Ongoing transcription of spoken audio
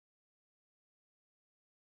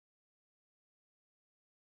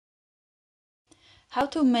How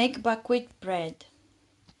to make buckwheat bread.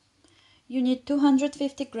 You need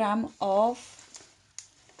 250 grams of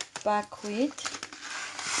buckwheat,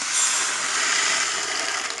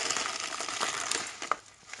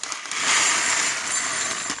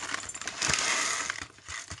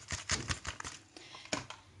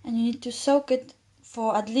 and you need to soak it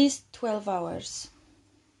for at least 12 hours,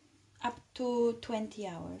 up to 20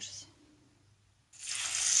 hours.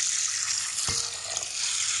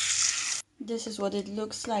 This is what it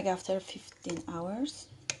looks like after 15 hours.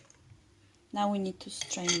 Now we need to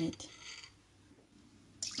strain it.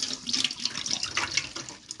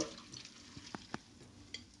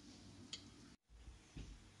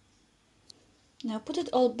 Now put it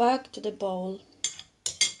all back to the bowl.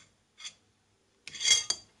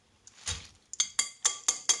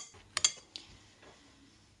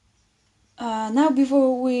 Now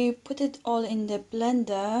before we put it all in the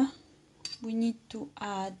blender, we need to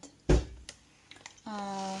add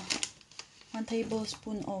 1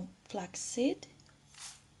 tablespoon of flaxseed,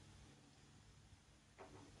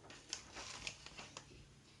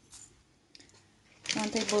 1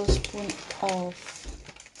 tablespoon of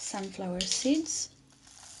sunflower seeds,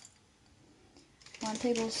 1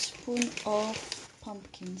 tablespoon of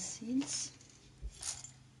pumpkin seeds,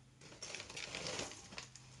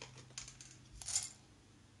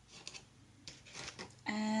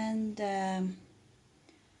 and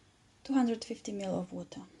 250 ml of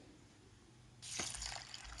water.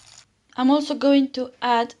 I'm also going to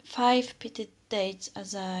add 5 pitted dates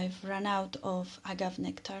as I've run out of agave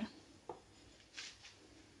nectar.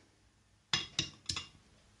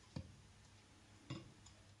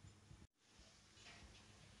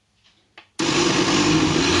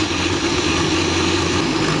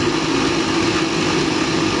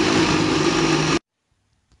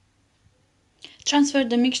 Transfer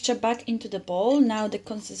the mixture back into the bowl. Now the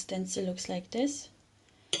consistency looks like this.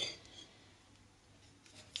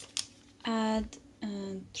 Add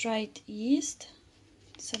dried yeast,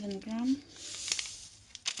 7 grams,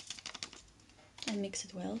 and mix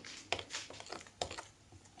it well.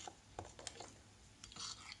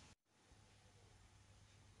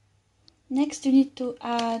 Next you need to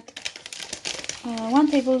add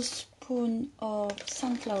 1 tablespoon of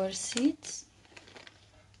sunflower seeds,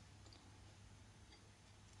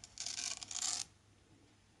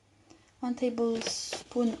 1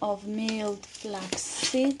 tablespoon of milled flax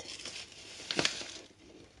seed,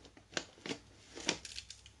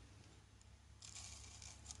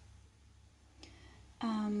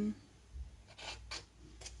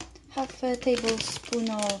 half a tablespoon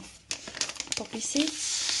of poppy seeds,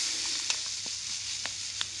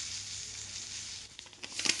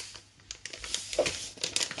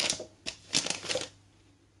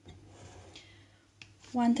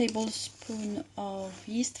 1 tablespoon of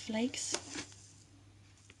yeast flakes,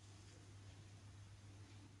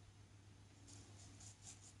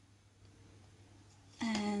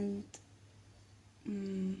 and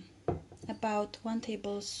about 1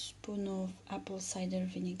 tablespoon of apple cider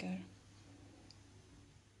vinegar.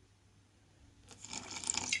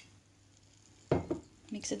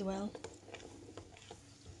 Mix it well.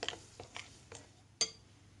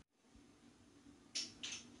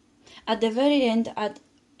 At the very end, add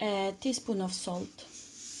a teaspoon of salt.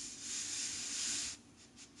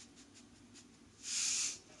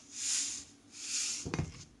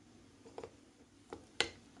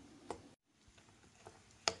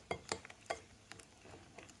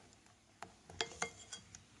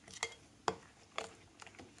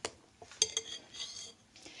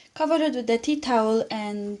 Cover it with a tea towel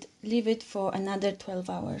and leave it for another 12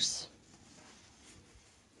 hours.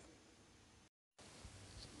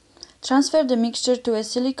 Transfer the mixture to a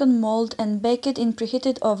silicone mold and bake it in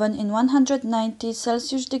preheated oven in 190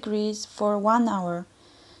 Celsius degrees for 1 hour.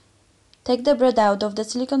 Take the bread out of the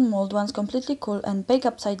silicone mold once completely cool and bake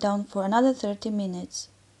upside down for another 30 minutes.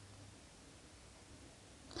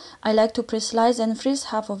 I like to pre-slice and freeze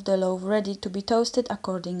half of the loaf ready to be toasted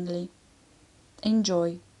accordingly.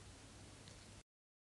 Enjoy!